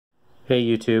Hey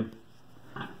YouTube.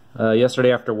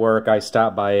 Yesterday after work I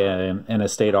stopped by an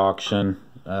estate auction.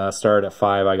 Started at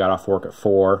 5, I got off work at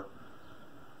 4.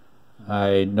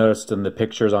 I noticed in the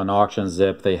pictures on Auction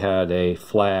Zip they had a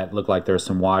flat, looked like there's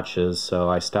some watches, so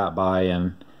I stopped by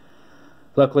and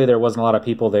luckily there wasn't a lot of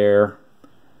people there.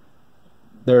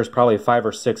 There's probably 5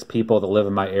 or 6 people that live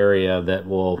in my area that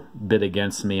will bid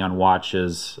against me on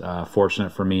watches.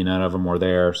 Fortunate for me, none of them were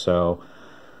there, so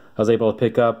I was able to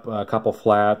pick up a couple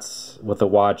flats with the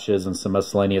watches and some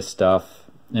miscellaneous stuff.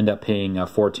 End up paying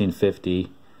 $14.50.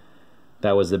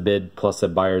 That was the bid plus a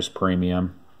buyer's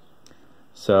premium.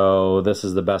 So this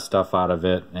is the best stuff out of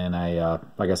it, and I,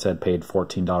 like I said, paid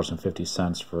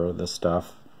 $14.50 for this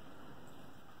stuff.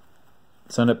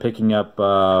 So I ended up picking up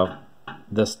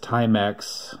this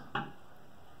Timex.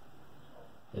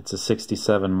 It's a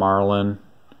 67 Marlin.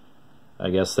 I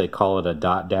guess they call it a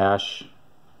dot dash.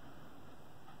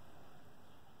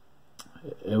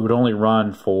 It would only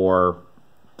run for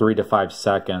 3 to 5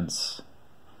 seconds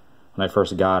when I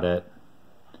first got it.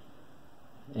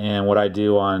 And what I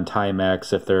do on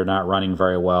Timex, if they're not running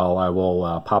very well, I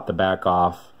will pop the back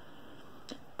off,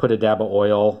 put a dab of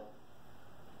oil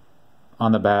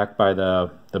on the back by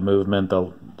the movement,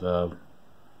 the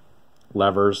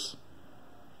levers,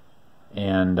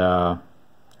 and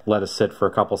let it sit for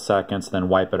a couple seconds, then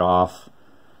wipe it off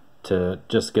to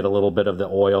just get a little bit of the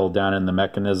oil down in the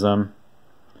mechanism.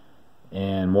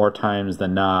 And more times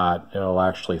than not, it'll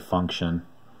actually function.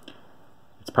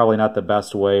 It's probably not the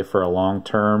best way for a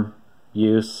long-term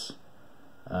use,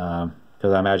 because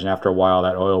I imagine after a while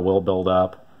that oil will build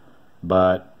up,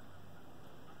 but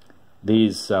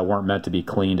these weren't meant to be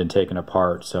cleaned and taken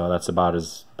apart, so that's about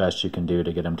as best you can do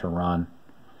to get them to run.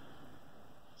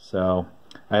 So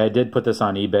I did put this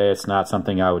on eBay. It's not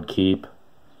something I would keep.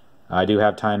 I do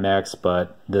have Timex,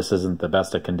 but this isn't the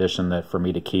best of condition for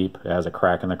me to keep. It has a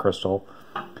crack in the crystal.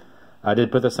 I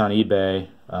did put this on eBay.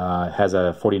 It has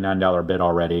a $49 bid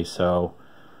already, so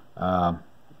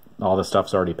all the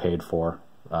stuff's already paid for.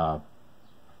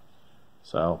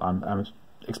 So I'm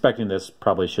expecting this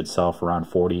probably should sell for around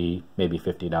 $40, maybe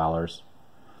 $50.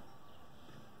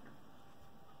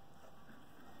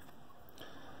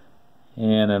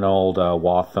 And an old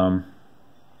Waltham.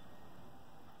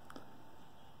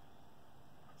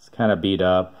 It's kind of beat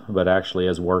up, but actually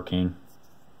is working.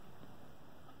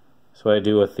 So what I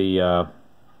do with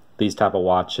these type of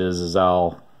watches is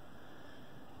I'll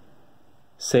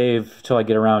save till I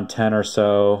get around 10 or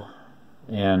so,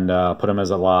 and put them as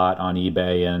a lot on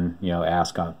eBay, and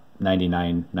ask on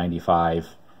 $99.95.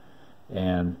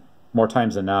 And more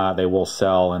times than not, they will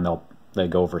sell, and they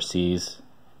go overseas.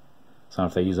 So I don't know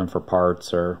if they use them for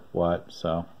parts or what.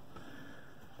 So.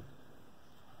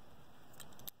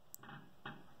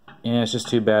 And it's just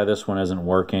too bad this one isn't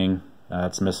working.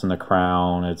 It's missing the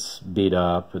crown. It's beat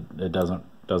up. It doesn't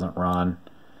run.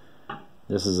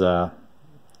 This is a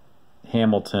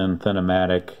Hamilton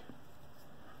Thin-O-Matic.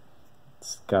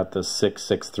 It's got the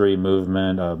 663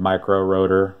 movement, a micro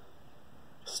rotor,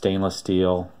 stainless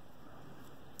steel.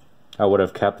 I would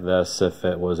have kept this if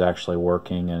it was actually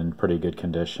working in pretty good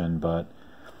condition, but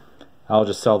I'll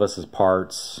just sell this as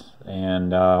parts,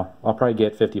 and I'll probably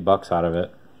get 50 bucks out of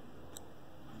it.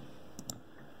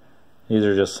 These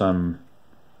are just some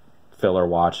filler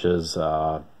watches,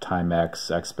 Timex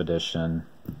Expedition,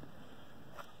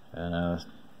 and a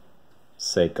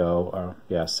Seiko,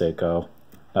 Seiko.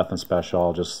 Nothing special.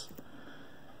 I'll just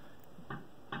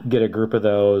get a group of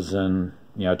those and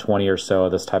 20 or so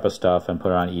of this type of stuff and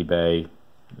put it on eBay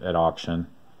at auction.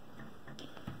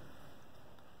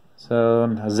 So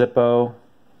a Zippo,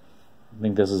 I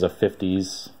think this is a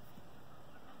 50s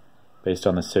based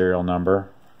on the serial number.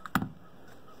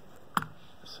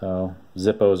 So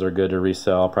Zippos are good to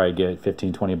resell. I'll probably get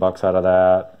 15-20 bucks out of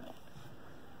that.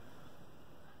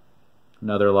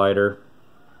 Another lighter.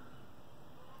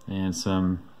 And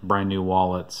some brand new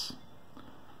wallets.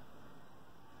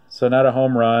 So not a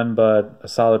home run, but a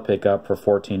solid pickup for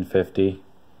 $14.50.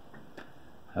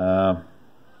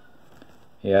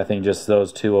 Yeah, I think just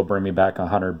those two will bring me back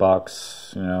 100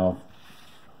 bucks.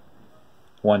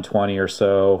 120 or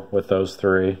so with those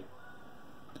three.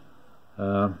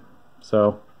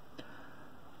 So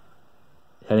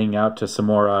heading out to some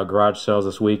more garage sales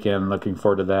this weekend. Looking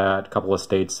forward to that. A couple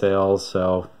estate sales.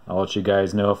 So I'll let you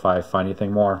guys know if I find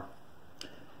anything more.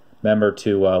 Remember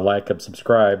to like and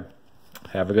subscribe.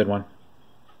 Have a good one.